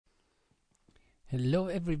Hello,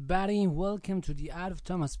 everybody. Welcome to the Art of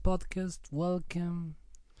Thomas podcast. Welcome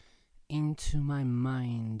into my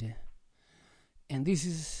mind. And this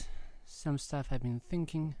is some stuff I've been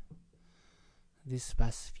thinking these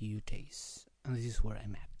past few days. And this is where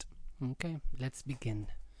I'm at. Okay, let's begin.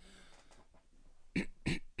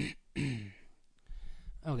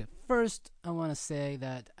 Okay, first, I want to say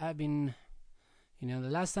that I've been, the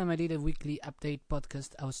last time I did a weekly update podcast,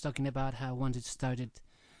 I was talking about how I wanted to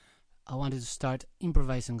start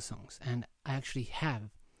improvising songs, and I actually have.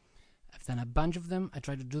 I've done a bunch of them. I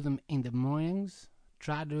try to do them in the mornings,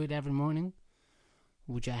 try to do it every morning,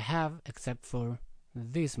 which I have, except for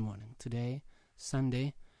this morning. Today,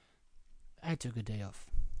 Sunday, I took a day off,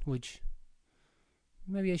 which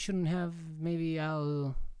maybe I shouldn't have. Maybe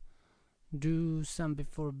I'll do some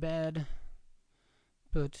before bed,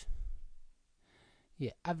 but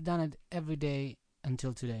yeah, I've done it every day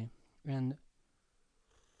until today, and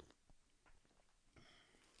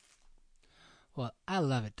well, I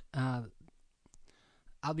love it.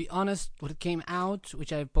 I'll be honest, what came out,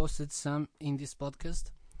 which I posted some in this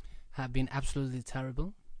podcast, have been absolutely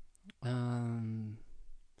terrible. In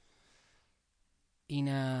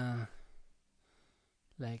a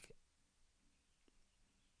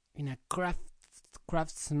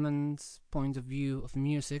craftsman's point of view of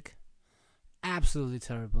music, absolutely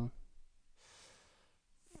terrible.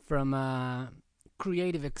 From a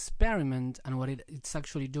creative experiment and what it's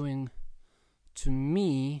actually doing to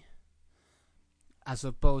me, as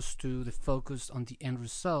opposed to the focus on the end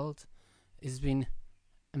result, it's been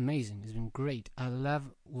amazing. It's been great. I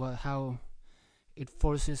love how it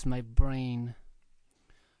forces my brain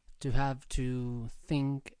to have to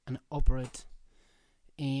think and operate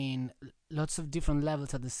in lots of different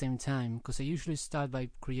levels at the same time, because I usually start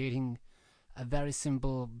by creating a very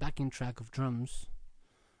simple backing track of drums,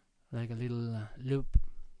 like a little loop,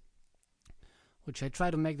 which I try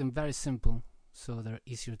to make them very simple so they're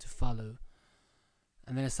easier to follow.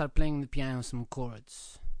 And then I start playing the piano some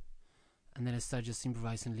chords, and then I start just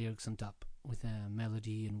improvising lyrics on top with a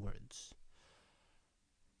melody and words.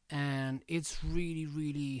 And it's really,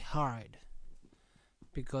 really hard,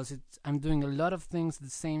 because I'm doing a lot of things at the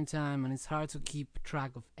same time, and it's hard to keep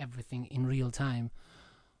track of everything in real time,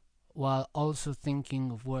 while also thinking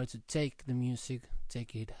of where to take the music,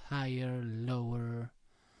 take it higher, lower,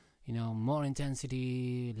 more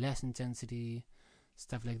intensity, less intensity,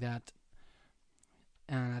 stuff like that.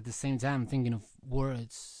 And at the same time thinking of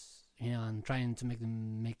words, and trying to make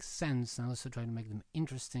them make sense, and also trying to make them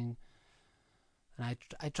interesting. And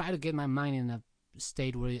I try to get my mind in a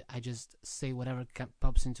state where I just say whatever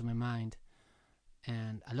pops into my mind.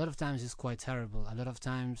 And a lot of times it's quite terrible. A lot of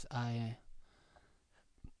times I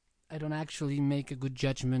don't actually make a good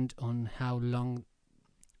judgment on how long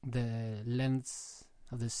the length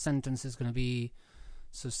of the sentence is going to be.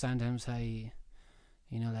 So sometimes I,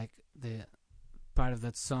 like the part of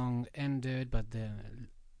that song ended, but the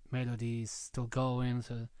melody is still going,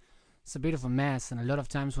 so it's a bit of a mess. And a lot of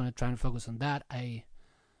times when I try and focus on that, I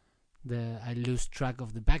lose track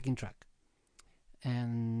of the backing track,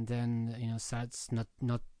 and then starts not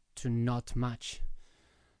much,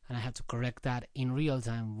 and I have to correct that in real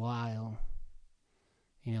time while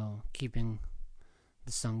keeping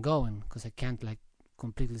the song going, because I can't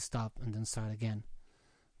completely stop and then start again.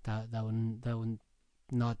 That would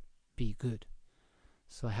not be good.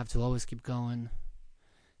 So I have to always keep going,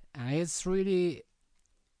 and it's very,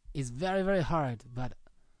 very hard, but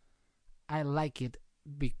I like it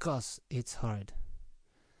because it's hard,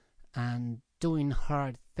 and doing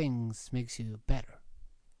hard things makes you better.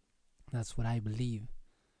 That's what I believe.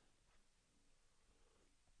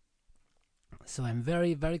 So I'm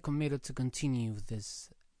very, very committed to continue with this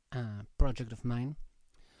project of mine.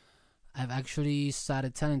 I've actually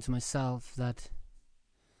started telling to myself that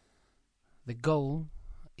the goal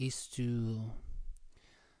is to,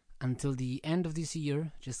 until the end of this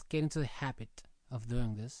year, just get into the habit of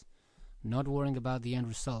doing this, not worrying about the end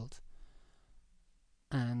result,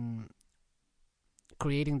 and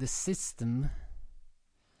creating the system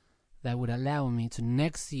that would allow me to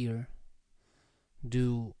next year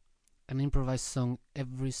do an improvised song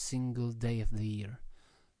every single day of the year.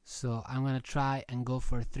 So I'm going to try and go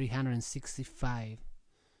for a 365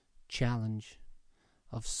 challenge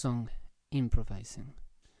of song improvising.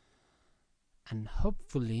 And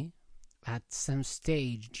hopefully, at some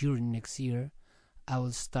stage during next year, I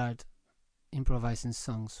will start improvising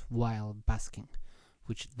songs while basking,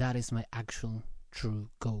 which that is my actual true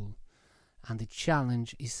goal. And the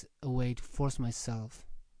challenge is a way to force myself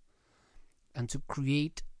and to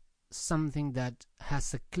create something that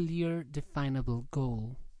has a clear, definable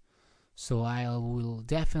goal, So I will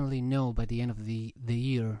definitely know by the end of the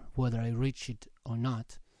year whether I reach it or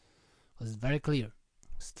not. Because it's very clear.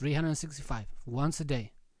 It's 365, once a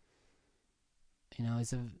day.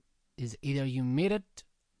 It's either you made it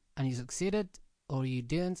and you succeeded, or you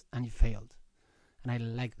didn't and you failed. And I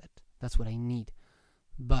like that. That's what I need.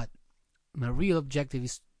 But my real objective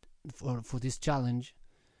is for this challenge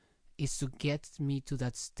is to get me to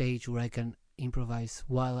that stage where I can improvise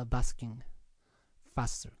while basking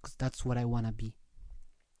faster, because that's what I want to be.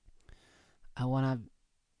 I want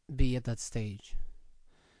to be at that stage,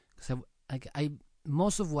 because I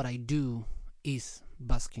most of what I do is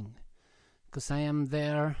basking, because I am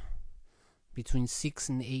there between 6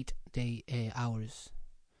 and 8 hours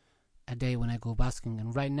a day when I go basking.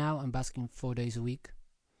 And right now I'm basking 4 days a week,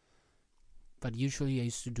 but usually I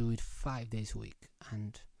used to do it 5 days a week.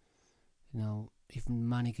 And if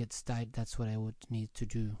money gets tight, that's what I would need to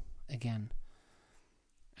do again.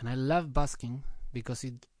 And I love basking because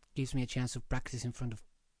it gives me a chance to practice in front of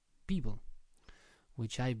people,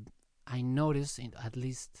 which I notice, at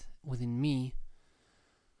least within me,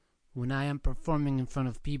 when I am performing in front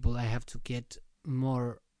of people, I have to get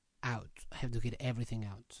more out. I have to get everything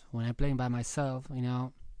out. When I'm playing by myself,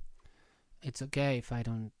 it's okay if I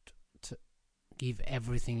don't give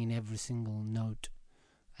everything in every single note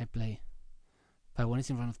I play. But when it's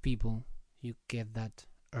in front of people, you get that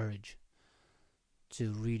urge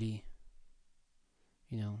to really,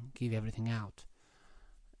 give everything out.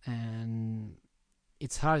 And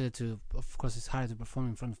it's harder to perform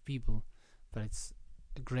in front of people, but it's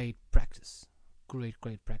a great practice. Great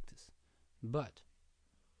practice. But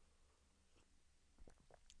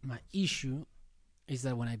my issue is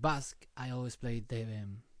that when I bask, I always play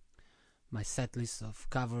my set list of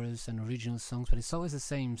covers and original songs, but it's always the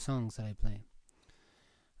same songs that I play.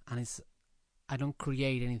 And I don't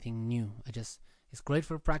create anything new. It's great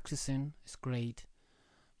for practicing. It's great.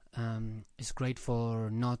 It's great for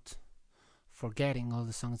not forgetting all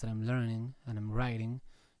the songs that I'm learning and I'm writing,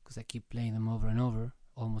 because I keep playing them over and over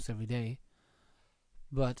almost every day.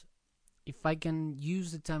 But if I can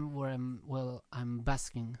use the time where I'm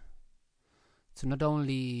basking to not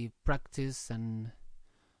only practice and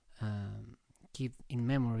keep in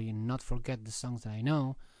memory and not forget the songs that I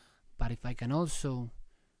know, but if I can also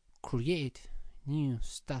create new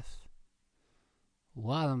stuff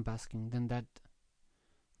while I'm basking, then that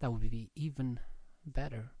would be even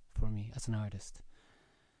better for me as an artist.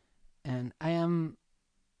 And I am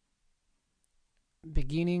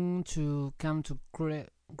beginning to come to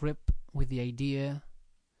grip with the idea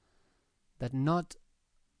that not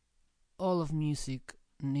all of music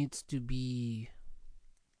needs to be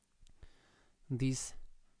this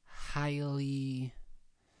highly...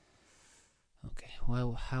 Okay,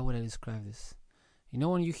 well, how would I describe this?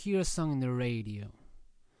 When you hear a song in the radio,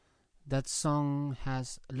 that song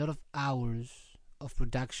has a lot of hours of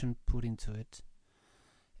production put into it.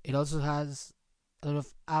 It also has a lot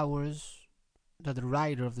of hours that the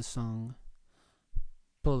writer of the song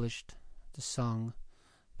polished the song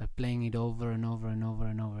by playing it over and over and over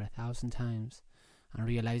and over 1,000 times, and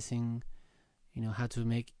realizing how to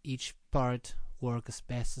make each part work as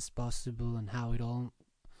best as possible and how it all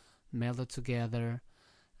melded together.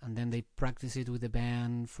 And then they practiced it with the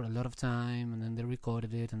band for a lot of time, and then they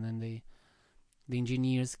recorded it, and then the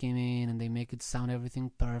engineers came in and they make it sound everything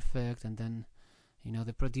perfect. And then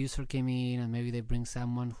the producer came in, and maybe they bring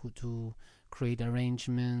someone who to create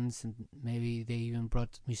arrangements, and maybe they even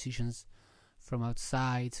brought musicians from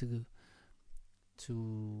outside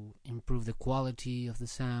to improve the quality of the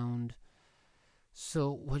sound.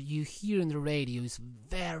 So what you hear in the radio is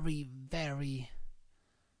very, very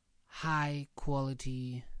high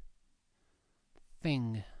quality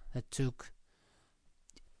thing that took,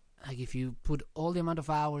 like, if you put all the amount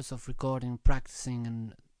of hours of recording, practicing,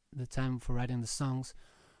 and the time for writing the songs,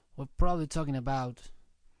 we're probably talking about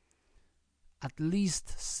at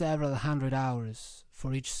least several hundred hours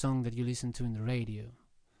for each song that you listen to in the radio,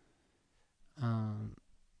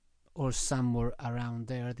 or somewhere around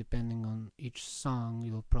there, depending on each song.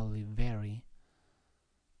 It will probably vary.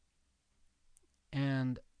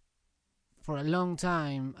 And for a long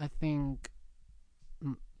time, I think,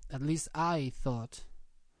 at least I thought,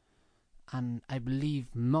 and I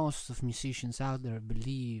believe most of musicians out there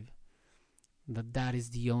believe, that is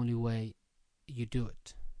the only way you do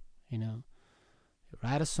it. You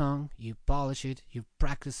write a song, you polish it, you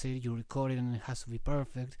practice it, you record it, and it has to be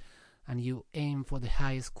perfect, and you aim for the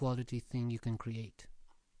highest quality thing you can create.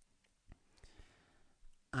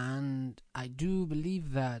 And I do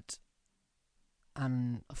believe that,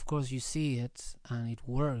 and of course you see it, and it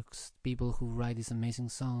works. People who write these amazing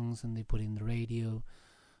songs and they put it in the radio,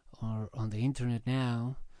 or on the internet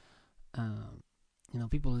now,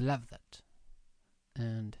 people love that.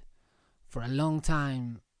 And for a long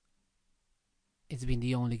time, it's been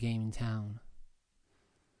the only game in town.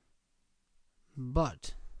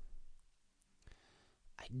 But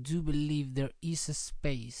I do believe there is a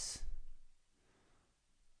space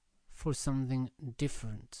for something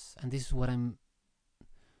different, and this is what I'm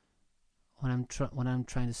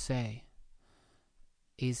trying to say.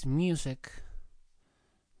 Is music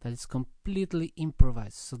that is completely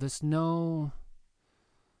improvised. So there's no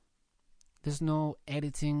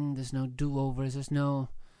editing, there's no do-overs, there's no,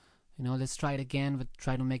 let's try it again, but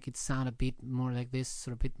try to make it sound a bit more like this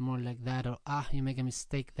or a bit more like that, or you make a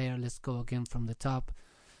mistake there, let's go again from the top.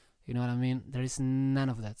 You know what I mean? There is none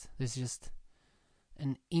of that. There's just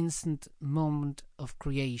an instant moment of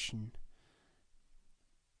creation.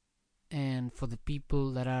 And for the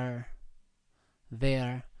people that are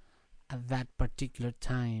there at that particular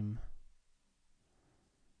time,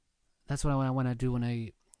 that's what I want to do when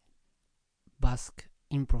I busk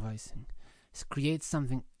improvising, is create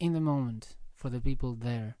something in the moment for the people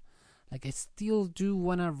there. Like, I still do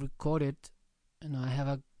want to record it. I have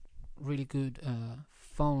a really good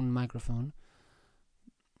phone microphone,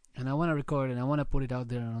 and I want to record it and I want to put it out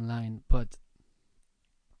there online, but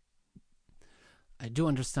I do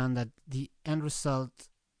understand that the end result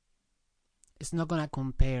is not going to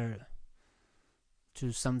compare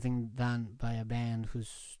to something done by a band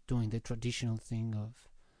who's doing the traditional thing of,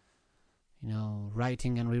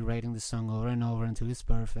 writing and rewriting the song over and over until it's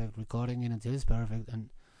perfect, recording it until it's perfect. And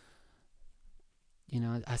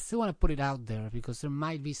I still want to put it out there, because there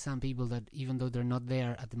might be some people that, even though they're not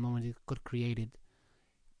there at the moment it got created,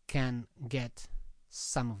 can get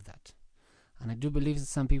some of that. And I do believe that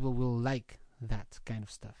some people will like that kind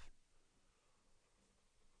of stuff.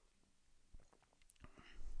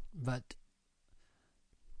 But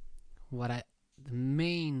the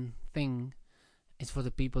main thing is for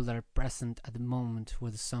the people that are present at the moment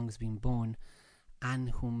where the song is being born, and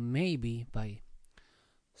who maybe by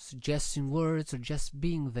suggesting words or just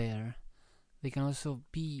being there, they can also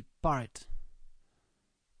be part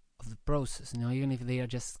of the process. Even if they are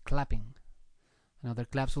just clapping, their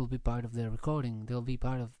claps will be part of the recording. They'll be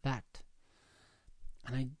part of that.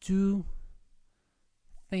 And I do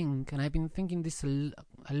think, and I've been thinking this a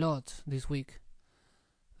lot this week,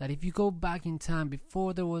 that if you go back in time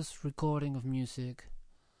before there was recording of music,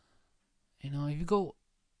 if you go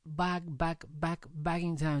back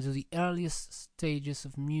in time to the earliest stages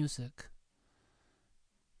of music,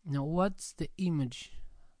 what's the image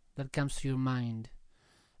that comes to your mind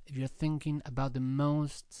if you're thinking about the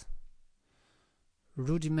most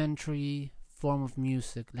rudimentary form of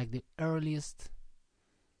music, like the earliest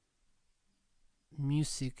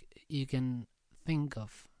music you can think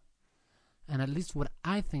of? And at least what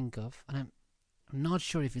I think of, and I'm not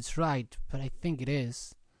sure if it's right, but I think it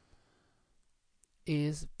is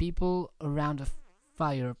people around a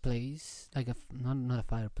fireplace, like not a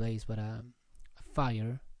fireplace, but a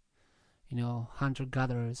fire,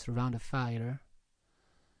 hunter-gatherers around a fire,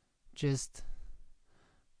 just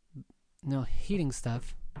hitting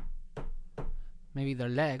stuff, maybe their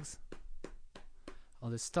legs or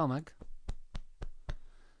the stomach,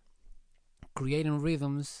 creating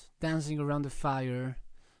rhythms, dancing around the fire,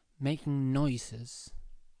 making noises.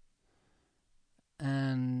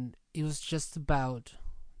 And it was just about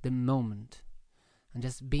the moment and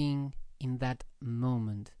just being in that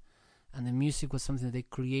moment. And the music was something that they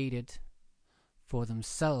created for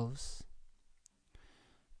themselves.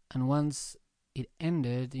 And once it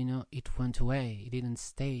ended, it went away. It didn't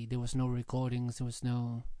stay. There was no recordings. There was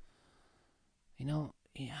no,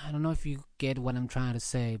 I don't know if you get what I'm trying to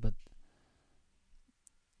say, but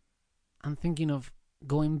I'm thinking of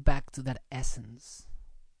going back to that essence,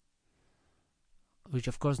 which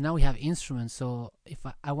of course now we have instruments. So if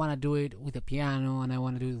I want to do it with a piano, and I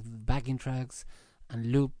want to do backing tracks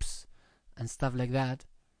and loops and stuff like that,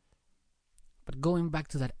 but going back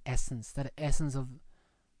to that essence of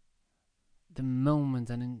the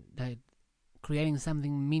moment, and that creating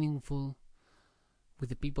something meaningful with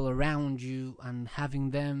the people around you, and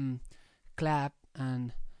having them clap,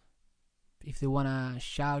 and if they want to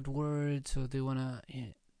shout words, or they want to,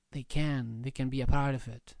 they can be a part of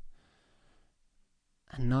it.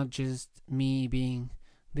 And not just me being,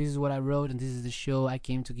 this is what I wrote and this is the show I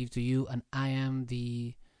came to give to you, and I am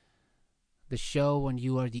the show and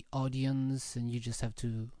you are the audience, and you just have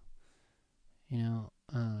to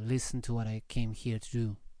listen to what I came here to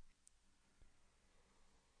do.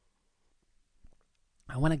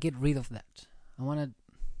 I want to get rid of that. I want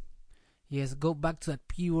to go back to that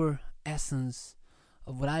pure essence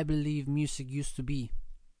of what I believe music used to be.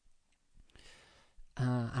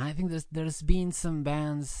 And I think there's been some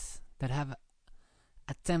bands that have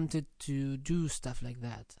attempted to do stuff like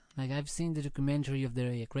that. Like I've seen the documentary of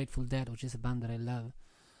the Grateful Dead, which is a band that I love.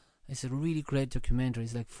 It's a really great documentary.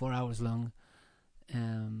 It's like 4 hours long.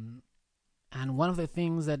 And one of the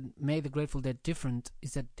things that made the Grateful Dead different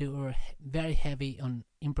is that they were very heavy on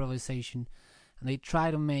improvisation, and they try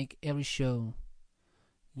to make every show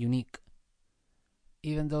unique.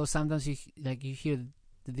 Even though sometimes you hear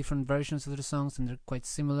the different versions of the songs and they're quite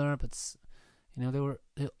similar, but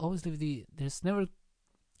they always leave it's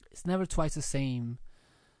never twice the same,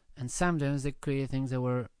 and sometimes they create things that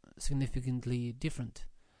were significantly different,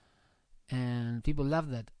 and people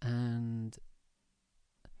love that. And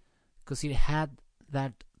because it had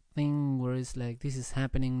that thing where it's like, this is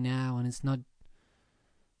happening now, and it's not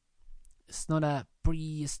a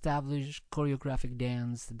pre-established choreographic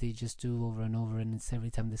dance that they just do over and over, and it's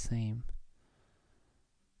every time the same.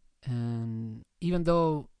 And even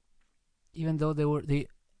though they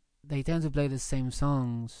tend to play the same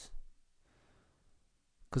songs,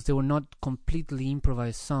 because they were not completely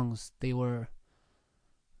improvised songs. They were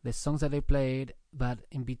the songs that they played, but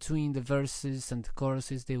in between the verses and the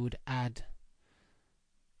choruses they would add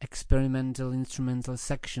experimental instrumental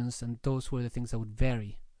sections, and those were the things that would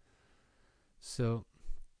vary. So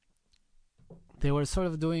they were sort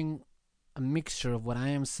of doing a mixture of what I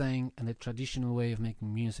am saying and the traditional way of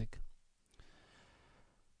making music,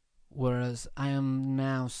 whereas I am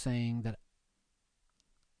now saying that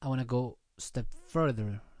I want to go a step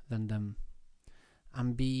further than them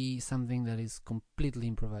and be something that is completely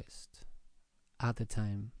improvised at the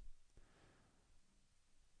time.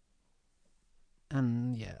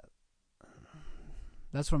 And yeah,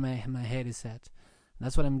 that's where my head is at.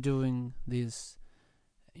 That's what I'm doing, these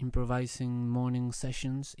improvising morning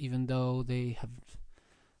sessions, even though they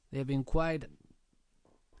have been quite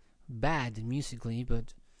bad musically,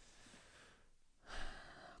 but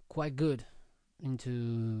quite good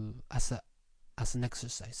into as an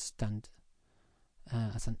exercise stunt,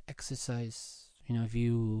 as an exercise. If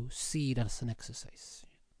you see it as an exercise,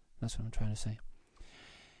 that's what I'm trying to say.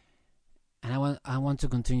 And I want to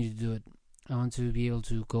continue to do it. I want to be able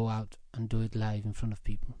to go out and do it live in front of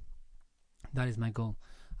people. That is my goal.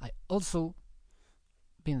 I also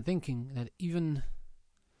been thinking that even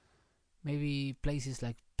maybe places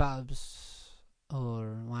like pubs,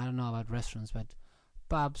 or I don't know about restaurants, but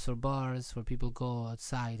pubs or bars where people go where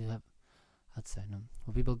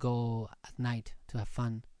people go at night to have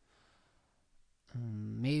fun.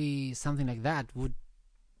 Maybe something like that would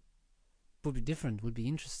be different, would be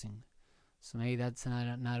interesting. So maybe that's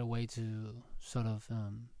another way to sort of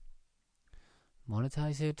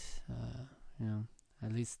monetize it.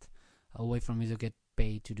 At least a way for me to get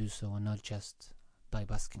paid to do so, and not just by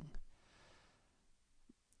busking.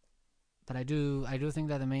 But I do think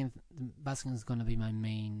that the busking is gonna be my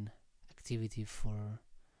main activity for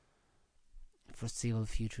foreseeable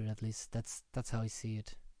future. At least that's how I see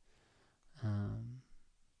it.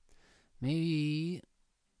 Maybe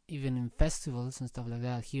even in festivals and stuff like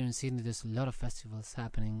that. Here in Sydney, there's a lot of festivals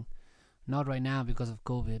happening. Not right now because of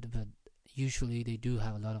COVID, but usually they do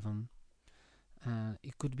have a lot of them.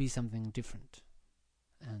 It could be something different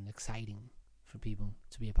and exciting for people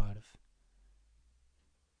to be a part of.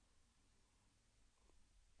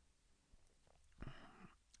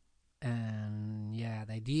 And yeah,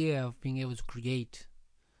 the idea of being able to create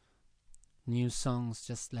new songs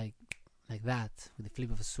just like that with the flip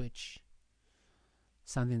of a switch,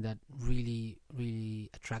 something that really, really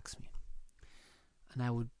attracts me. And I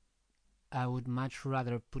would much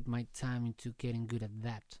rather put my time into getting good at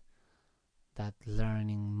that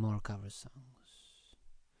learning more cover songs,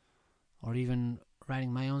 or even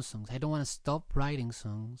writing my own songs. I don't want to stop writing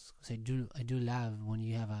songs, because I do love when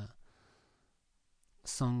you have a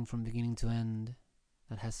song from beginning to end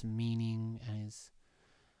that has meaning and is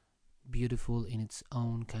beautiful in its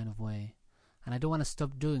own kind of way. And I don't want to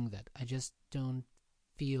stop doing that. I just don't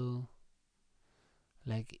feel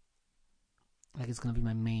like it's gonna be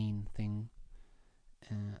my main thing.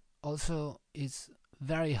 Also, it's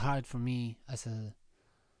very hard for me as a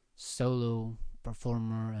solo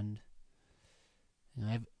performer, and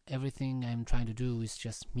everything I'm trying to do is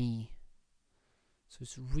just me. So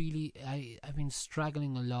it's really, I've been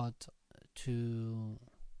struggling a lot to,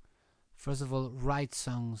 first of all, write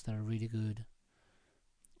songs that are really good,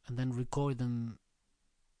 and then record them,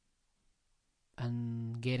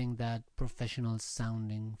 and getting that professional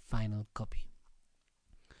sounding final copy.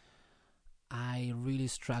 I really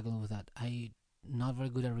struggle with that. I'm not very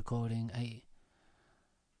good at recording.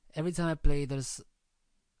 Every time I play, there's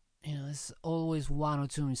always one or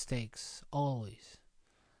two mistakes, always.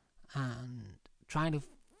 And trying to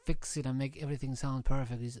fix it and make everything sound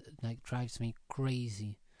perfect is like drives me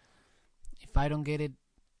crazy. If I don't get it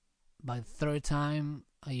by the third time,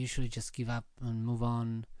 I usually just give up and move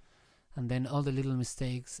on, and then all the little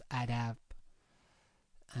mistakes add up,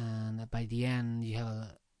 and by the end you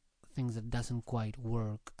have things that doesn't quite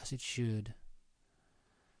work as it should.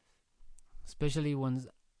 Especially once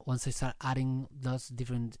I start adding those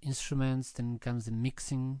different instruments, then comes the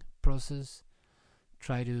mixing process.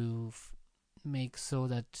 Try to make so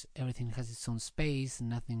that everything has its own space and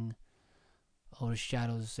nothing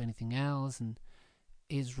overshadows anything else, and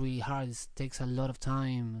it's really hard. It takes a lot of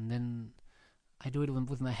time, and then I do it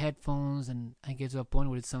with my headphones, and I get to a point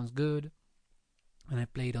where it sounds good, and I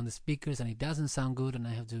play it on the speakers, and it doesn't sound good, and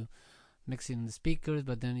I have to mix it in the speakers,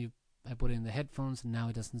 but then I put it in the headphones, and now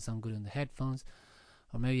it doesn't sound good in the headphones.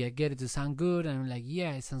 Or maybe I get it to sound good, and I'm like,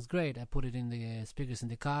 yeah, it sounds great. I put it in the speakers in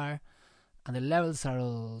the car, and the levels are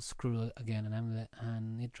all screwed again,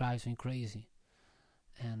 and it drives me crazy.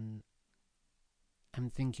 And I'm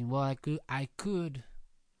thinking, well, I could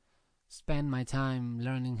spend my time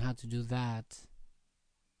learning how to do that,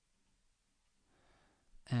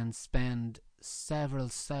 and spend several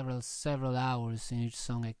hours in each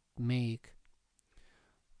song I make.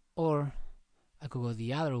 Or I could go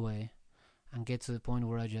the other way and get to the point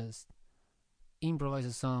where I just improvise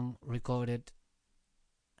a song, record it,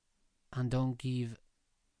 and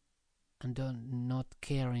not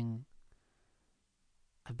caring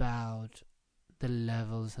about the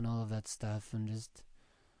levels and all of that stuff, and just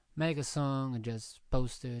make a song and just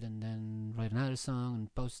post it, and then write another song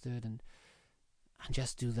and post it, and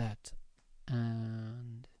just do that.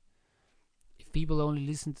 And if people only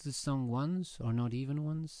listen to the song once, or not even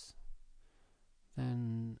once,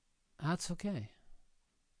 then that's okay.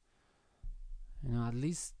 At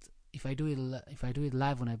least if I do it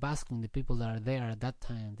live when I basking, the people that are there at that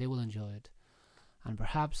time, they will enjoy it, and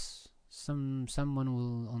perhaps someone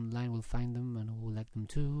will online will find them and will like them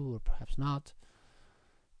too, or perhaps not.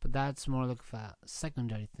 But that's more like a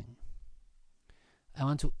secondary thing. I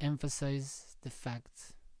want to emphasize the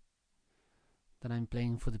fact that I'm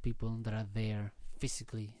playing for the people that are there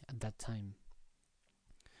physically at that time.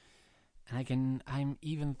 And I'm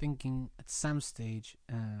even thinking at some stage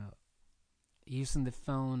using the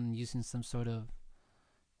phone, using some sort of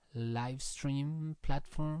live stream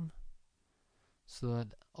platform, so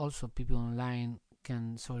that also people online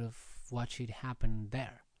can sort of watch it happen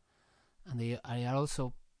there, and they are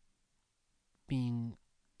also being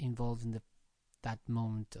involved in that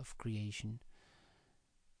moment of creation,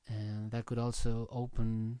 and that could also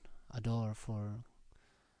open a door for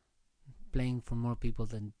playing for more people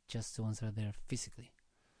than just the ones that are there physically.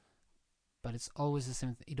 But it's always the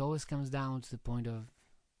same thing. It always comes down to the point of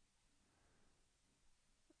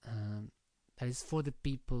that is for the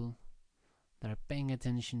people that are paying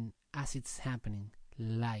attention as it's happening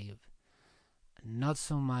live, not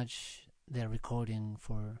so much they're recording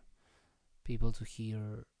for people to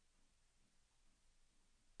hear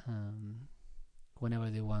whenever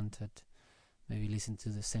they want it. Maybe listen to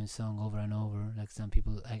the same song over and over, like some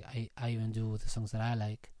people. I even do with the songs that I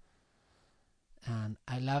like, and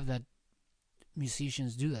I love that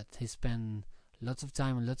musicians do that. They spend lots of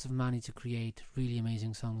time and lots of money to create really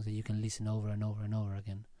amazing songs that you can listen over and over and over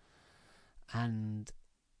again. And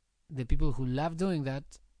the people who love doing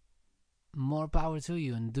that, more power to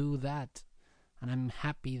you, and do that. And I'm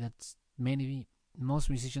happy that most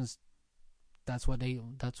musicians, that's what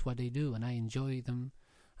they do, and I enjoy them,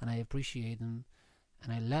 and I appreciate them,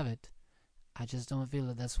 and I love it. I just don't feel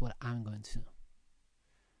that that's what I'm going to do.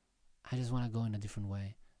 I just want to go in a different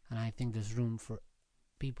way, and I think there's room for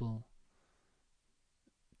people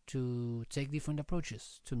to take different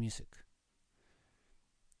approaches to music.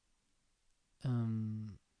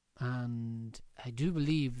 And I do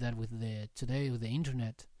believe that today with the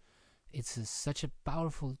internet, it's such a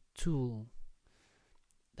powerful tool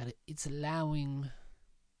that it's allowing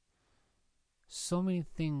so many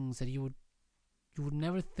things that you would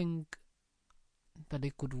never think that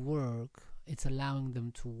they could work. It's allowing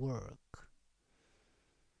them to work,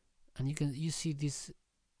 and you see this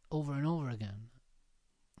over and over again.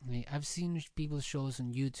 I've seen people shows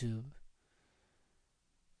on YouTube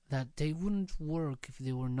that they wouldn't work if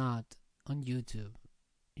they were not on YouTube.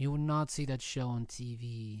 You would not see that show on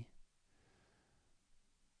TV.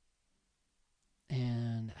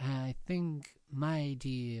 And I think my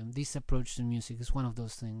idea, this approach to music, is one of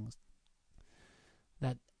those things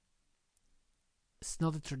that it's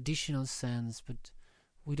not the traditional sense, but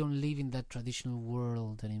we don't live in that traditional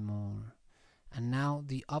world anymore. And now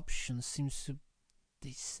the options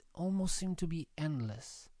almost seem to be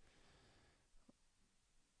endless.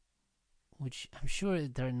 which I'm sure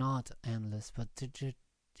they're not endless, but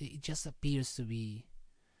it just appears to be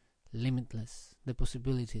limitless. The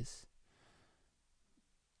possibilities.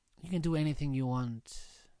 You can do anything you want,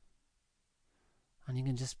 and you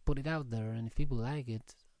can just put it out there, and if people like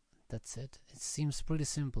it, that's it. It seems pretty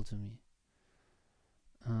simple to me.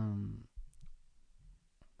 And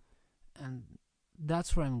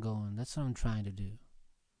that's where I'm going. That's what I'm trying to do.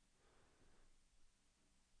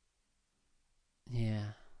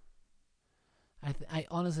 Yeah. I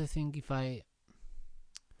honestly think if I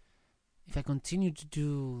continue to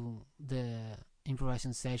do the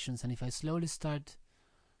improvisation sessions, and if I slowly start,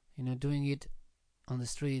 doing it on the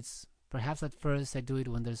streets, perhaps at first I do it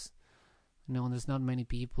when there's when there's not many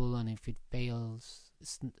people, and if it fails,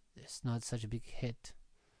 it's not such a big hit.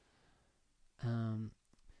 And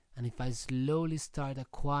if I slowly start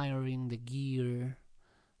acquiring the gear,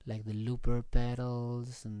 like the looper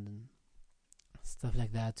pedals and stuff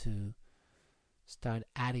like that, to start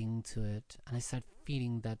adding to it, and I start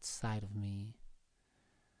feeding that side of me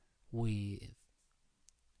with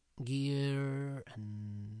gear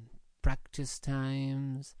and practice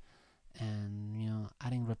times, and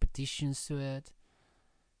adding repetitions to it,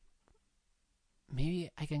 maybe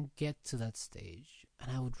I can get to that stage.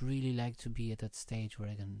 And I would really like to be at that stage where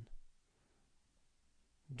I can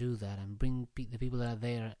do that and bring the people that are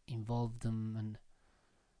there, involve them, and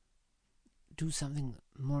do something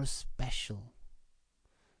more special.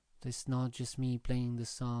 It's not just me playing the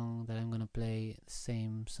song that I'm gonna play the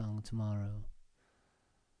same song tomorrow.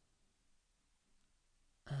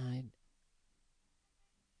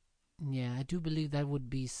 I do believe that would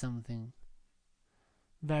be something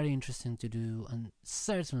very interesting to do, and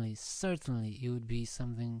certainly it would be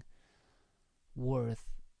something worth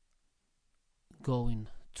going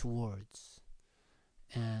towards,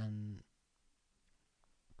 and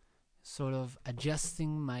sort of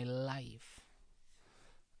adjusting my life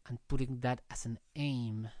and putting that as an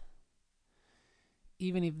aim.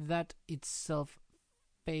 Even if that itself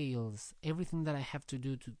fails, everything that I have to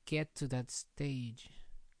do to get to that stage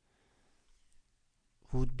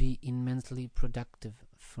would be immensely productive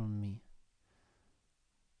for me.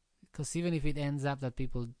 Because even if it ends up that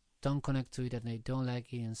people don't connect to it and they don't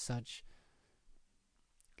like it and such,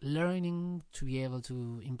 learning to be able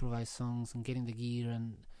to improvise songs and getting the gear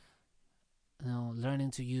and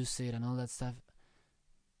learning to use it and all that stuff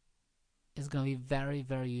is going to be very,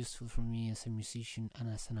 very useful for me as a musician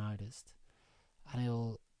and as an artist. And it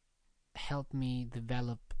will help me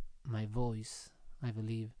develop my voice, I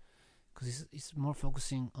believe. Because it's more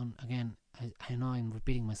focusing on, again, I know I'm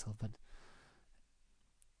repeating myself, but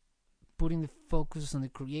putting the focus on the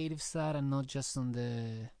creative side and not just on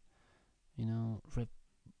the,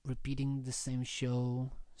 repeating the same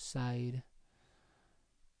show side.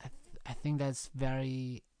 I think that's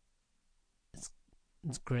very,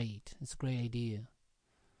 it's great. It's a great idea.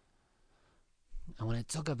 And when I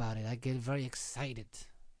talk about it, I get very excited.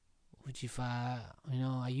 Which if I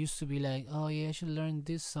used to be like, oh yeah, I should learn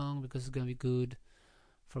this song because it's gonna be good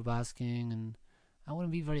for basking, and I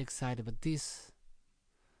wouldn't be very excited. But this,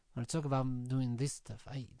 when I talk about doing this stuff,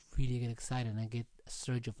 I really get excited and I get a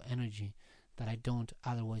surge of energy that I don't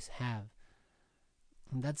otherwise have.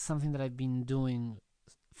 And that's something that I've been doing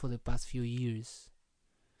for the past few years.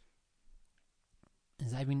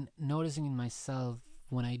 Is I've been noticing in myself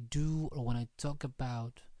when I do or when I talk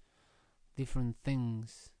about different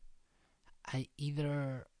things, I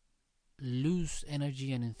either lose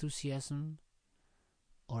energy and enthusiasm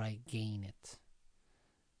or I gain it.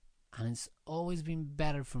 And it's always been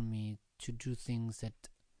better for me to do things that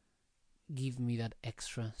give me that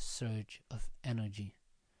extra surge of energy.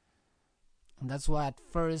 And that's why at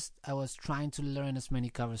first I was trying to learn as many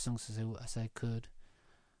cover songs as I could.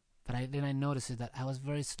 But then I noticed that I was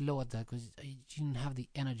very slow at that because I didn't have the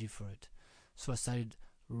energy for it. So I started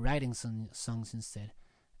writing some songs instead.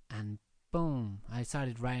 And boom, I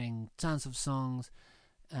started writing tons of songs.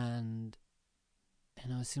 And,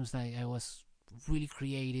 it seems like I was really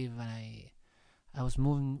creative and I was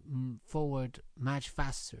moving forward much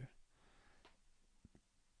faster.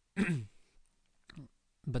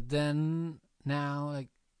 But then now,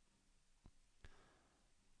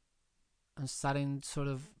 I'm starting sort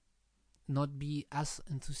of not be as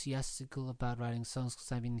enthusiastical about writing songs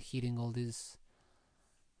because I've been hitting all these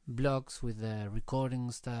blocks with the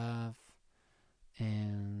recording stuff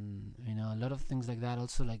and a lot of things like that.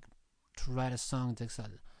 Also, like, to write a song takes a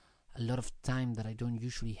lot of time that I don't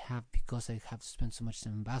usually have because I have to spend so much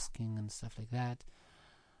time basking and stuff like that.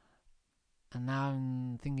 And now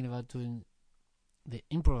I'm thinking about doing the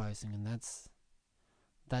improvising, and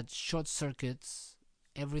that short circuits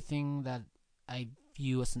everything that I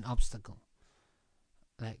view as an obstacle.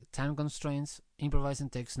 like time constraints. Improvising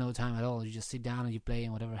takes no time at all. You just sit down and you play,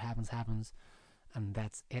 and whatever happens, happens, and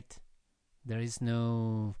that's it. There is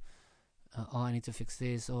no, oh, I need to fix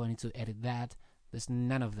this, oh, I need to edit that. There's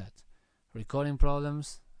none of that. Recording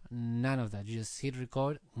problems, none of that. You just hit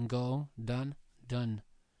record and go, done.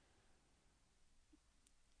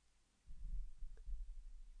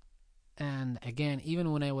 And again,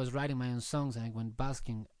 even when I was writing my own songs and I went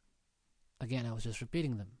basking, again, I was just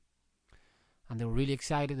repeating them. And they were really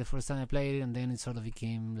excited the first time I played it, and then it sort of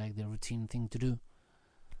became like the routine thing to do.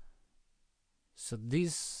 So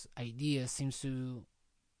this idea seems to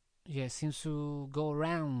go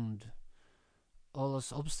around all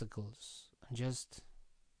those obstacles and just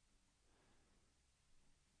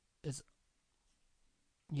it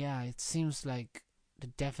seems like the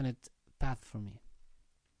definite path for me,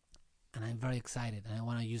 and I'm very excited, and I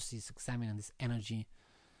want to use this excitement and this energy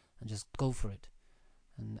and just go for it.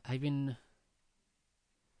 And I've been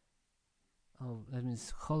let me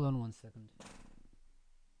hold on 1 second.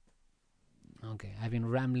 Okay, I've been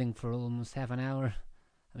rambling for almost half an hour.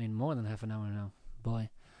 I mean, more than half an hour now, boy.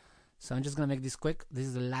 So I'm just gonna make this quick. This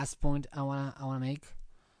is the last point I wanna make.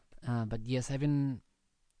 But yes, I've been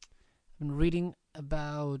reading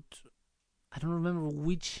about, I don't remember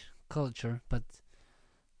which culture, but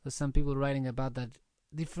there's some people writing about that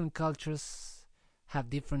different cultures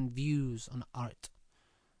have different views on art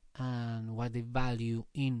and what they value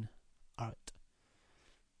in art.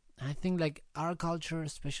 And I think like our culture,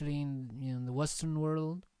 especially in the Western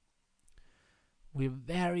world, we're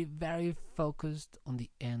very, very focused on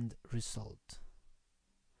the end result.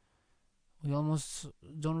 We almost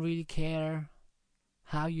don't really care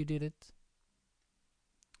how you did it.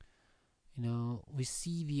 We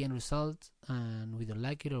see the end result and we either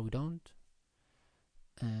like it or we don't.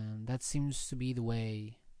 And that seems to be the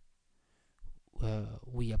way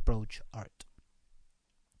we approach art.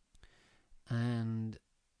 And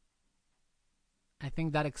I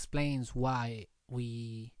think that explains why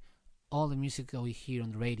all the music that we hear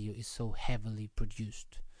on the radio is so heavily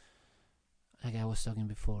produced. Like I was talking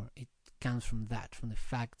before, it comes from the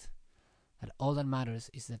fact that all that matters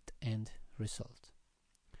is that end result.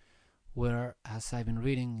 Where, as I've been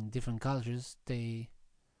reading in different cultures, they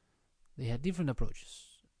had different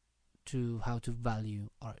approaches to how to value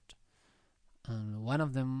art. And one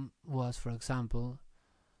of them was, for example,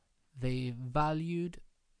 they valued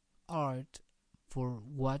art for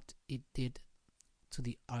what it did to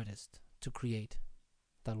the artist to create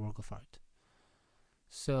that work of art.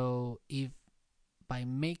 So if by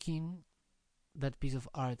making that piece of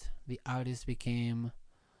art the artist became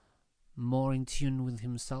more in tune with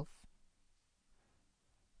himself,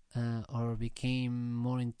 or became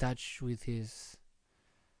more in touch with his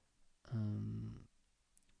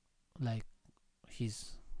like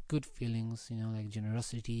his good feelings, like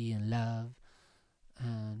generosity and love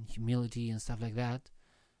and humility and stuff like that,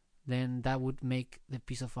 then that would make the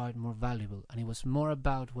piece of art more valuable. And it was more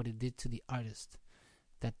about what it did to the artist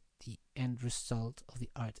than the end result of the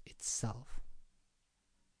art itself.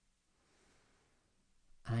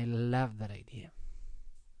 And I love that idea.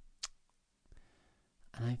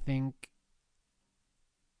 And I think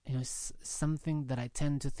it's something that I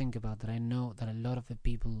tend to think about, that I know that a lot of the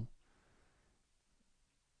people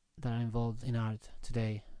that are involved in art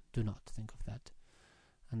today do not think of that.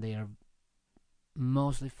 And they are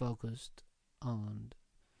mostly focused on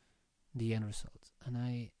the end result. And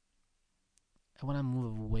I want to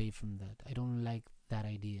move away from that. I don't like that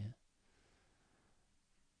idea.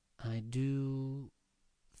 I do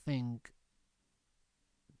think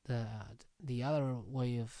that the other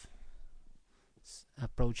way of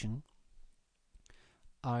approaching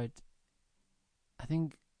art, I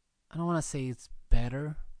don't want to say it's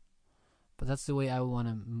better, but that's the way I want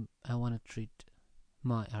to treat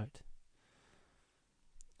my art.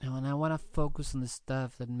 And I want to focus on the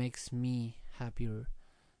stuff that makes me happier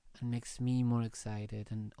and makes me more excited,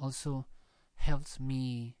 and also helps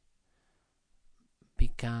me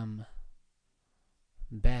become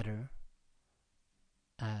better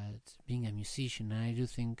at being a musician. And I do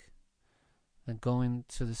think that going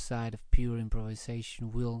to the side of pure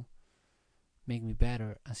improvisation will make me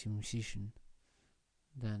better as a musician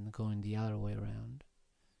than going the other way around,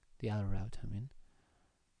 the other route, I mean.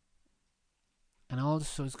 And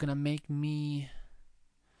also it's gonna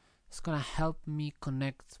help me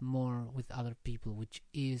connect more with other people, which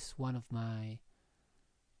is one of the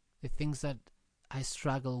things that I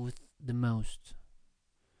struggle with the most.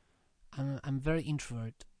 I'm very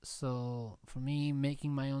introvert, so for me,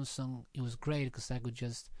 making my own song, it was great because I could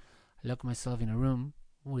just lock myself in a room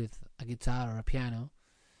with a guitar or a piano,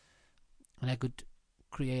 and I could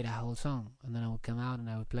create a whole song, and then I would come out and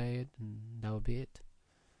I would play it, and that would be it.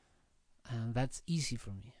 And that's easy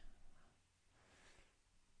for me.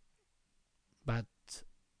 But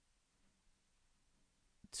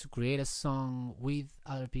to create a song with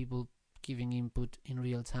other people, giving input in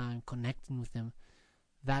real time, connecting with them,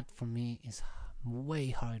 that for me is way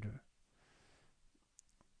harder.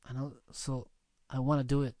 And also, I want to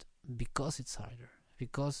do it because it's harder,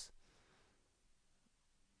 because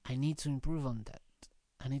I need to improve on that.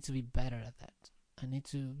 I need to be better at that. I need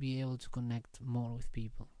to be able to connect more with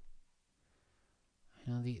people.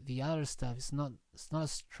 The other stuff is not a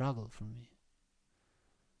struggle for me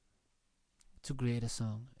to create a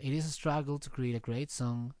song. It is a struggle to create a great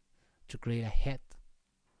song, to create a hit.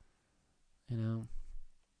 I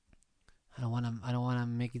don't wanna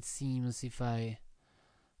make it seem as if I'm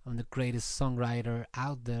the greatest songwriter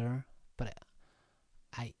out there, but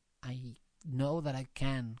I know that I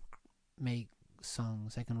can make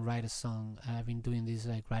songs. I can write a song. I've been doing this,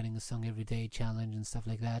 like writing a song every day challenge and stuff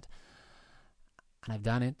like that, and I've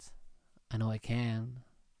done it. I know I can.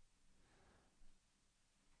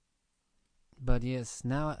 But yes,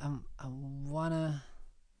 now I wanna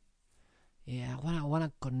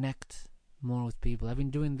connect more with people. I've been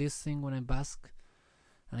doing this thing when I bask,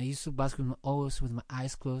 and I used to bask always with my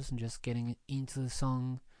eyes closed and just getting into the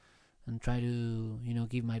song and try to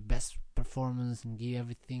give my best performance and give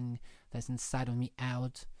everything that's inside of me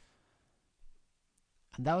out.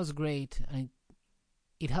 And that was great, and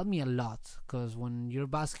it helped me a lot, because when you're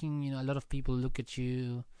basking, a lot of people look at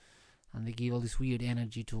you and they give all this weird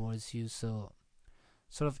energy towards you. So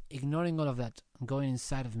sort of ignoring all of that and going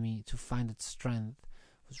inside of me to find that strength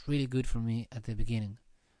was really good for me at the beginning.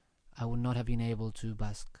 I would not have been able to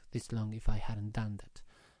bask this long if I hadn't done that.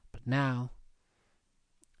 But now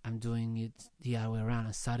I'm doing it the other way around.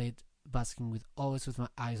 I started basking always with my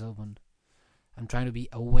eyes open. I'm trying to be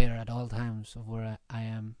aware at all times of where I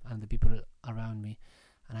am and the people around me,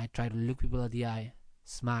 and I try to look people at the eye,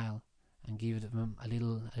 smile, and give them a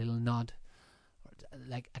little nod, or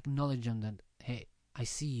like acknowledge them that, hey, I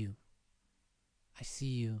see you,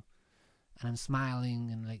 and I'm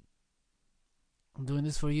smiling, and like, I'm doing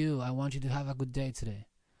this for you. I want you to have a good day today.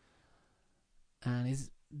 And it's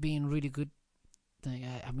been really good.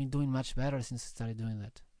 I've been doing much better since I started doing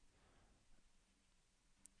that.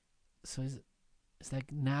 So it's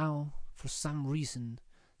like now, for some reason,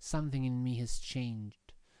 something in me has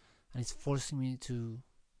changed, and it's forcing me to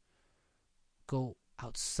go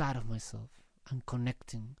outside of myself and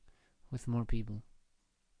connecting with more people.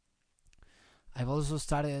 I've also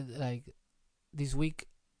started, like, this week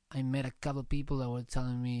I met a couple of people that were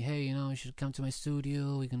telling me, hey, you should come to my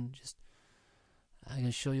studio, I can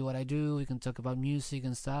show you what I do, we can talk about music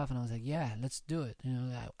and stuff. And I was like, yeah, let's do it.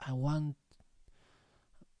 I want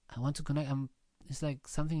to connect. It's like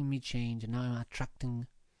something in me changed, and now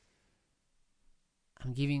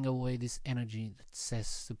I'm giving away this energy that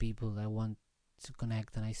says to people that I want to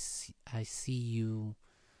connect, and I see you,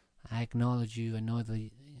 I acknowledge you, I know that,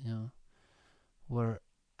 where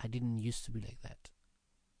I didn't used to be like that.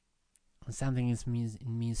 And something in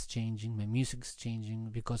me is changing, my music's changing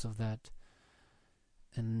because of that.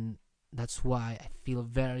 And that's why I feel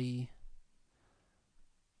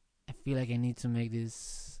like I need to make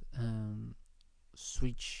this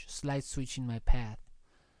slight switch in my path.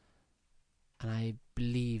 And I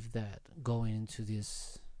believe that going into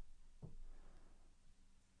this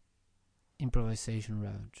improvisation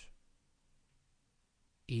route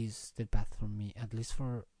is the path for me, at least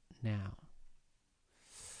for now.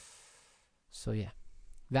 So yeah,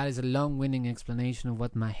 that is a long-winded explanation of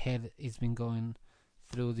what my head has been going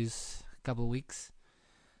through these couple weeks.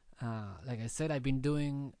 Like I said, I've been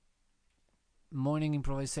doing morning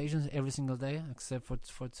improvisations every single day except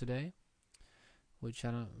for today, which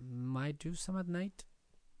I might do some at night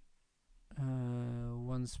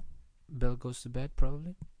once Belle goes to bed,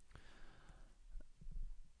 probably.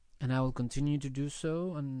 And I will continue to do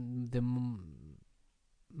so, and the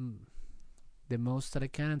most that I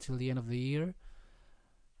can until the end of the year.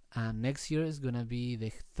 And next year is gonna be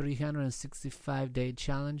the 365-day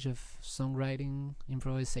challenge of songwriting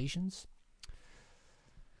improvisations.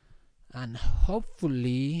 And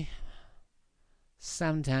hopefully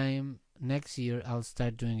sometime next year I'll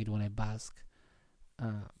start doing it when I bask.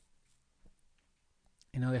 The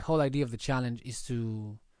whole idea of the challenge is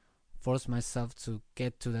to force myself to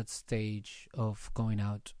get to that stage of going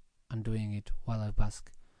out and doing it while I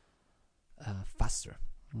bask faster.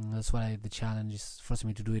 And that's why the challenge is forcing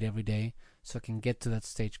me to do it every day, so I can get to that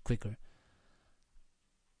stage quicker.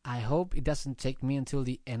 I hope it doesn't take me until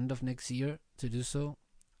the end of next year to do so.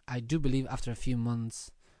 I do believe after a few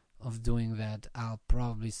months of doing that, I'll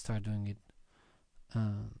probably start doing it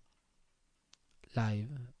live.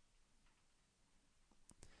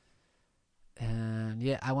 And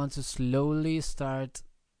yeah, I want to slowly start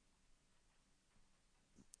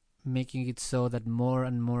making it so that more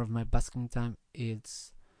and more of my busking time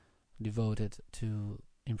is devoted to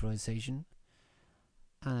improvisation.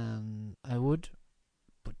 And I would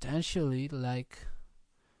potentially like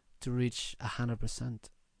to reach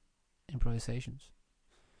 100% improvisations.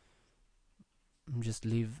 And just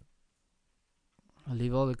leave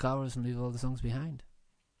all the covers and leave all the songs behind.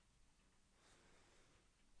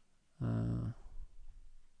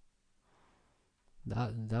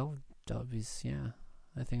 That would be, yeah.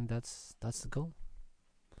 I think that's the goal.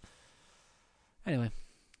 Anyway,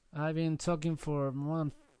 I've been talking for more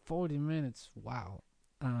than 40 minutes. Wow.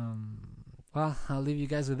 Well, I'll leave you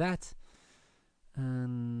guys with that.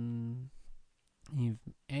 And if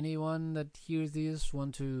anyone that hears this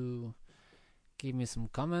want to give me some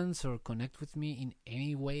comments or connect with me in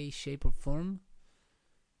any way, shape, or form,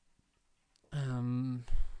 I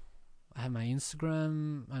have my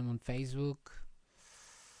Instagram. I'm on Facebook.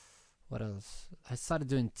 What else? I started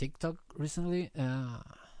doing TikTok recently.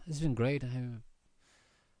 It's been great. I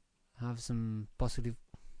have some positive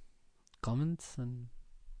comments, and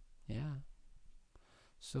yeah,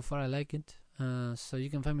 so far I like it. So you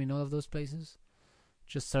can find me in all of those places.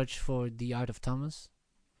 Just search for The Art of Thomas.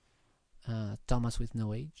 Thomas with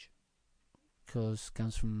no H, because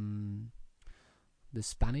comes from the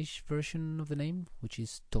Spanish version of the name, which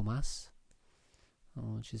is Tomás,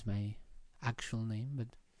 which is my actual name. But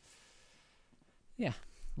yeah,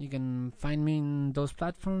 you can find me in those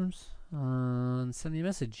platforms and send me a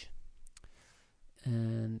message,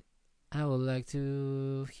 and I would like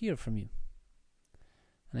to hear from you.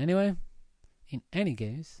 And anyway, in any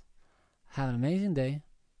case, have an amazing day,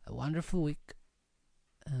 a wonderful week,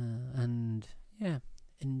 and yeah,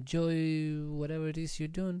 enjoy whatever it is you're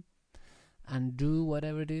doing, and do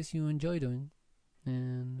whatever it is you enjoy doing.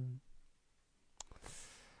 And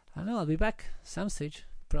I don't know, I'll be back some stage,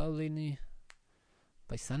 probably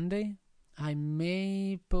by Sunday. I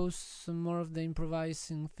may post some more of the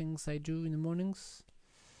improvising things I do in the mornings,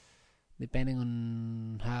 depending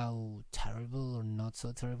on how terrible or not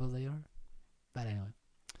so terrible they are. But anyway,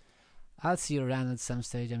 I'll see you around at some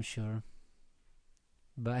stage, I'm sure.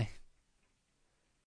 Bye.